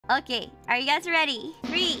Okay, are you guys ready?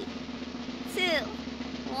 3, 2,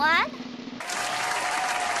 1.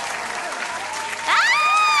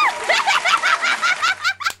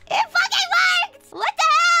 It fucking worked! What the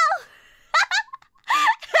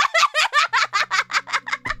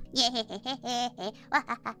hell?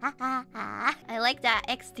 I like that.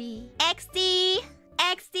 XD. XD.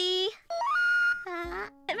 XD.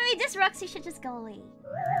 Maybe this Roxy should just go away.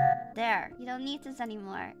 There. You don't need this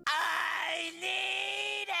anymore. I need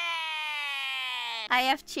it! I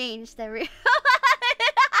have changed everyone.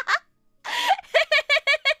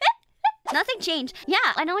 Nothing changed. Yeah,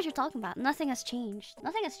 I know what you're talking about. Nothing has changed.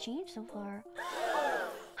 Nothing has changed so far.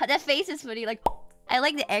 That face is funny. Like, I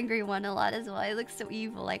like the angry one a lot as well. It looks so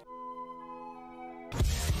evil. Like,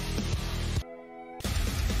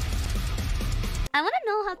 I want to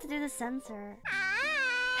know how to do the sensor.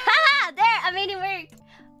 Haha! There! I made it work!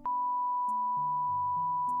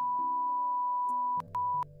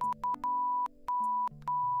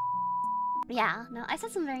 Yeah, no, I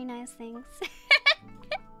said some very nice things.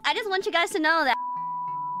 I just want you guys to know that.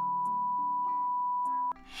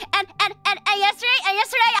 And yesterday.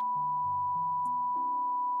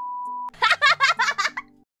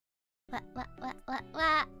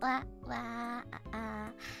 What?